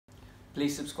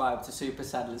please subscribe to Super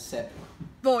Saddlers Seb.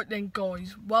 Right then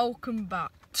guys, welcome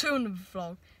back to another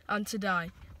vlog, and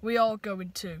today we are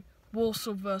going to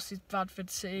WALSALL vs Bradford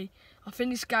City. I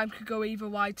think this game could go either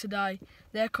way today.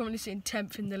 They're currently sitting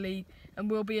 10th in the league and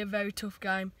will be a very tough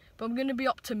game. But I'm going to be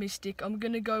optimistic. I'm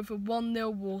going to go for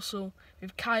 1-0 Walsall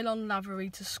with Kaylon Lavery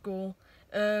to score.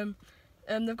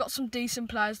 They've got some decent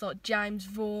players like James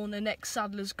Vaughan, an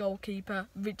ex-Saddlers goalkeeper,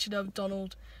 Richard O'Donnell.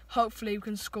 Hopefully we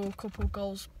can score a couple of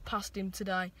goals past him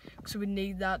today, because we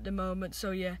need that at the moment.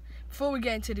 So yeah, before we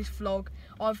get into this vlog,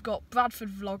 I've got Bradford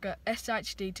vlogger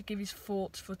SHD to give his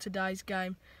thoughts for today's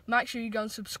game. Make sure you go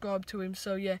and subscribe to him.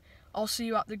 So yeah, I'll see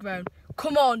you at the ground.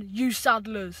 Come on, you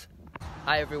Saddlers!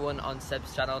 Hi everyone on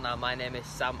Seb's channel. Now my name is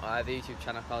Sam. I have a YouTube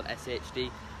channel called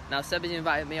SHD. Now Seb has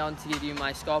invited me on to give you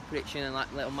my score prediction and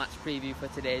like little match preview for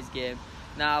today's game.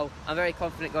 Now I'm very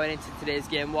confident going into today's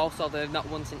game. Walsall, they have not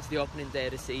won since the opening day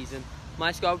of the season.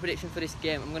 My score prediction for this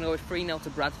game, I'm going to go with 3-0 to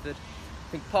Bradford.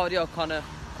 I think Paudie O'Connor,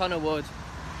 Connor Wood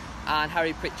and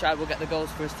Harry Pritchard will get the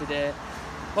goals for us today.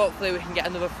 Hopefully we can get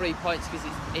another 3 points, because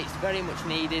it's very much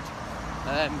needed.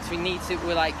 So we need to,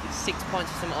 we're like 6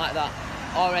 points or something like that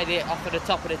already off at the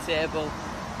top of the table,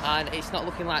 and it's not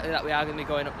looking likely that we are going to be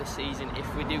going up this season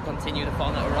if we do continue the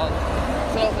form that we're on.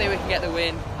 So hopefully we can get the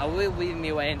win. I will be in the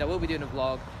away end, I will be doing a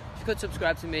vlog. If you could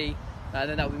subscribe to me,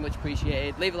 then that would be much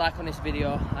appreciated. Leave a like on this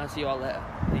video, and I'll see you all later.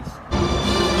 Peace.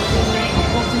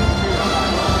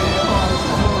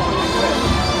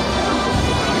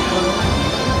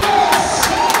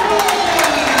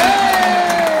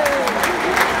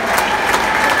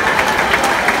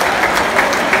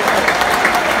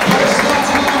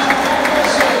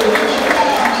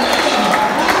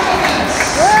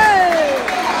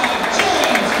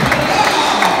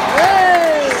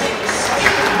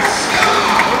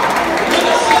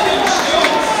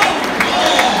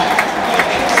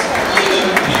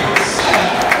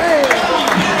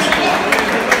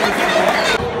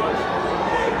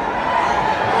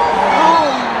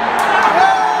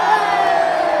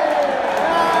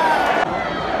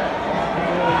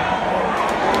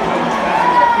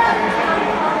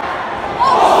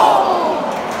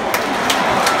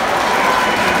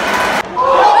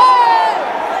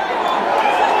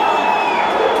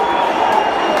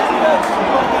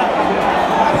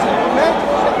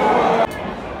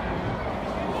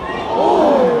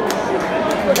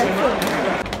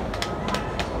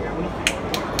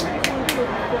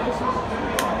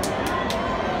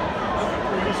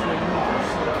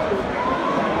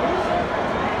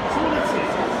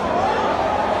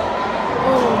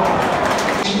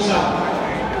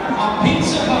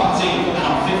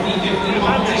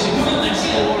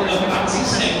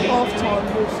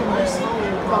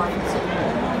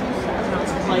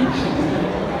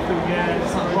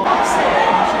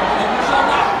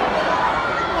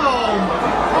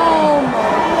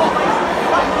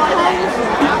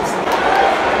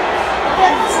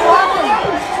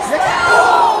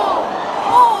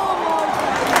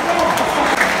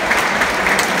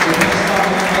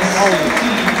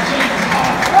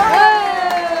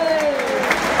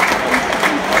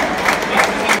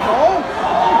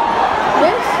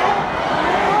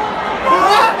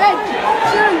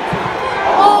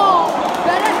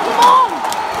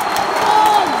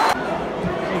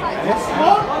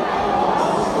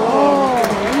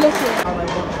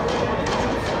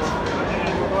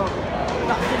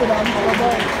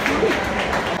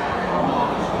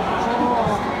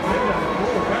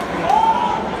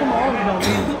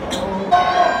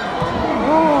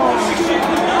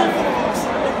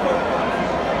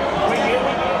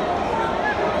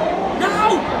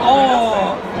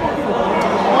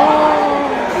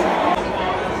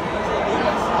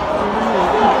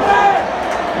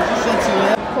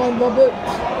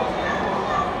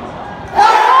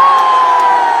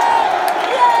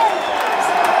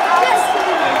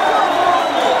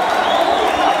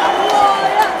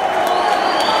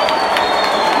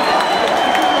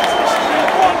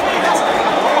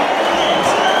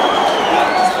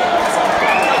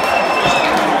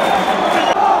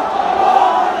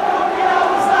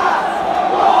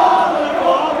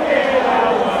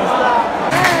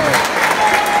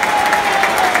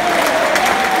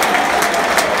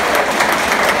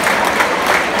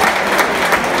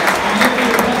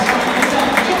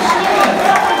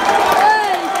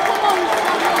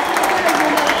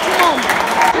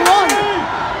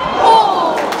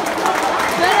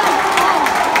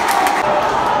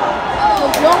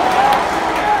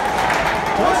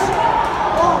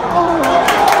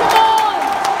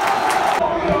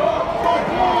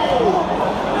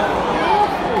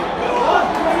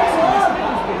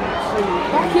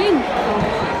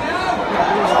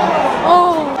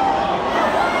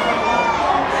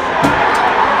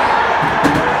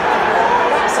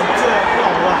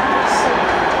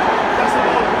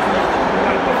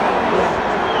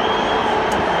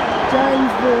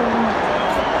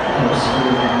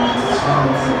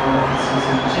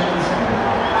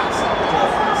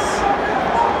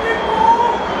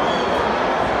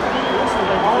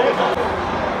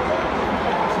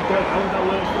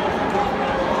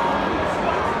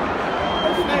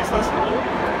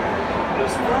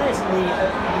 It's players in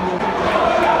the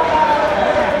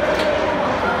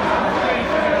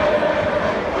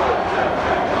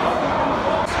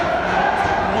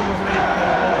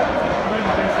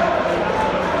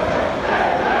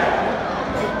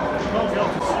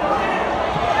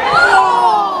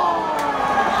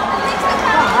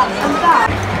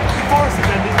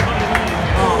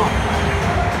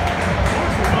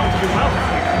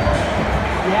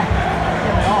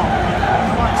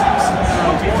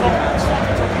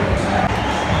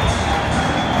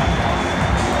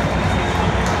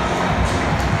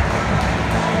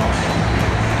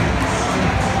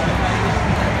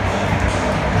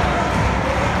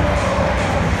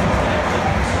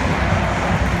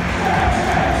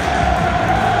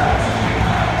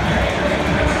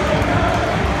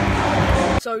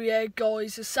So yeah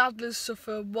guys, the Saddlers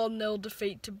suffer a 1-0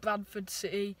 defeat to Bradford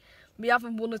City. We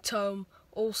haven't won at home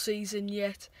all season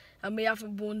yet, and we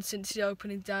haven't won since the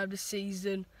opening day of the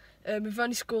season. We've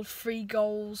only scored 3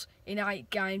 goals in 8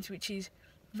 games, which is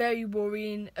very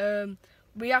worrying.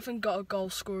 We haven't got a goal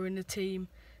scorer in the team.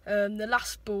 The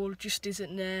last ball just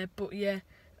isn't there, but yeah.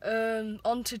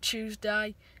 On to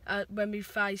Tuesday when we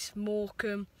face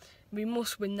Morecambe. We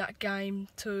must win that game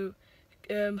to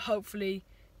hopefully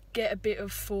get a bit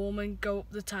of form and go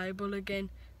up the table again,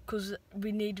 because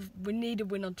we need a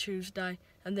win on Tuesday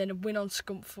and then a win on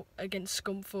against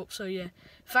Scunthorpe. So yeah,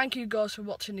 thank you guys for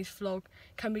watching this vlog.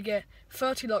 Can we get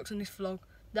 30 likes on this vlog?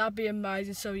 That'd be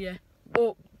amazing. So yeah,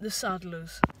 up the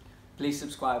Saddlers. Please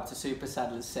subscribe to Super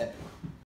Saddlers SIP.